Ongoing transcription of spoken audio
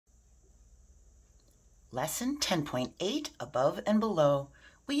Lesson 10.8, above and below.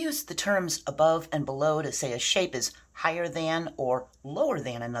 We use the terms above and below to say a shape is higher than or lower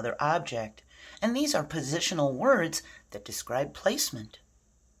than another object. And these are positional words that describe placement.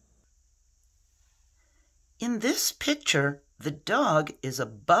 In this picture, the dog is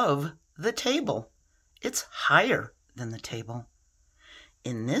above the table. It's higher than the table.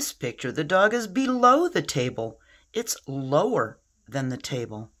 In this picture, the dog is below the table. It's lower than the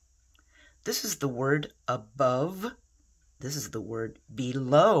table. This is the word above. This is the word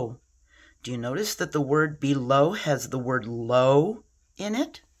below. Do you notice that the word below has the word low in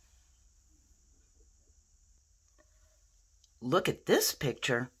it? Look at this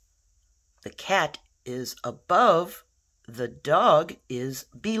picture. The cat is above, the dog is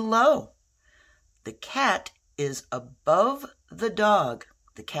below. The cat is above the dog.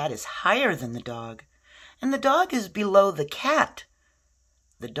 The cat is higher than the dog. And the dog is below the cat.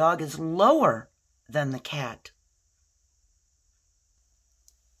 The dog is lower than the cat.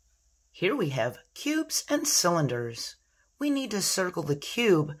 Here we have cubes and cylinders. We need to circle the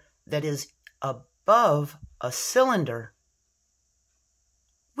cube that is above a cylinder.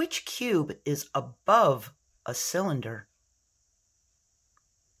 Which cube is above a cylinder?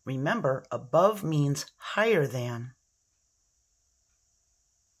 Remember, above means higher than.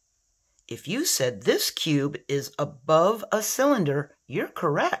 If you said this cube is above a cylinder, you're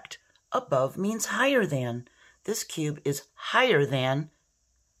correct. Above means higher than. This cube is higher than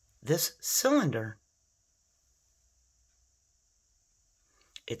this cylinder.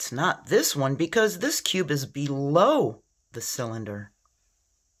 It's not this one because this cube is below the cylinder.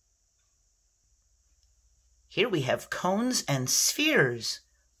 Here we have cones and spheres.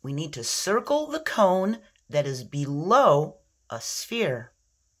 We need to circle the cone that is below a sphere.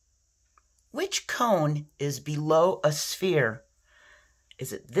 Which cone is below a sphere?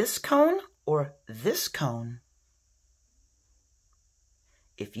 Is it this cone or this cone?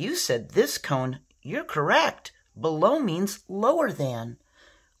 If you said this cone, you're correct. Below means lower than.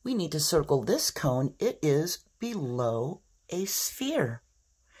 We need to circle this cone. It is below a sphere.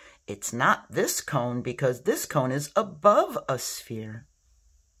 It's not this cone because this cone is above a sphere.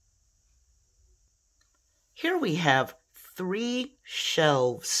 Here we have 3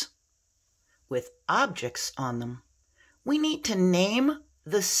 shelves with objects on them. We need to name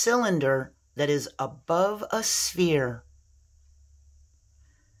the cylinder that is above a sphere.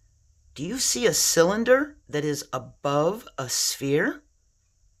 Do you see a cylinder that is above a sphere?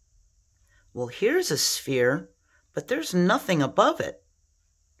 Well, here's a sphere, but there's nothing above it.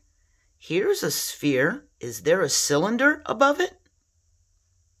 Here's a sphere. Is there a cylinder above it?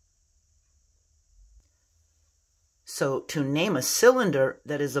 So to name a cylinder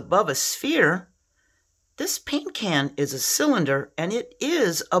that is above a sphere, this paint can is a cylinder and it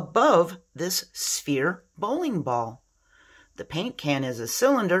is above this sphere bowling ball. The paint can is a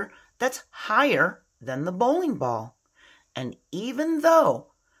cylinder that's higher than the bowling ball. And even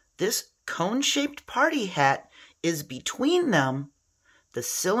though this cone-shaped party hat is between them, the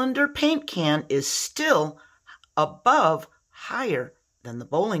cylinder paint can is still above, higher than the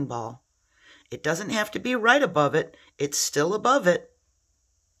bowling ball. It doesn't have to be right above it. It's still above it.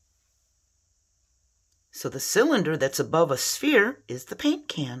 So the cylinder that's above a sphere is the paint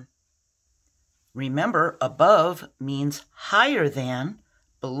can. Remember, above means higher than.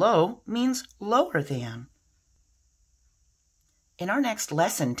 Below means lower than. In our next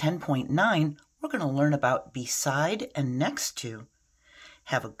lesson, 10.9, we're going to learn about beside and next to.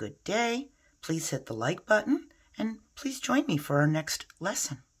 Have a good day. Please hit the like button and please join me for our next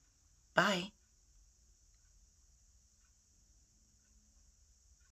lesson. Bye.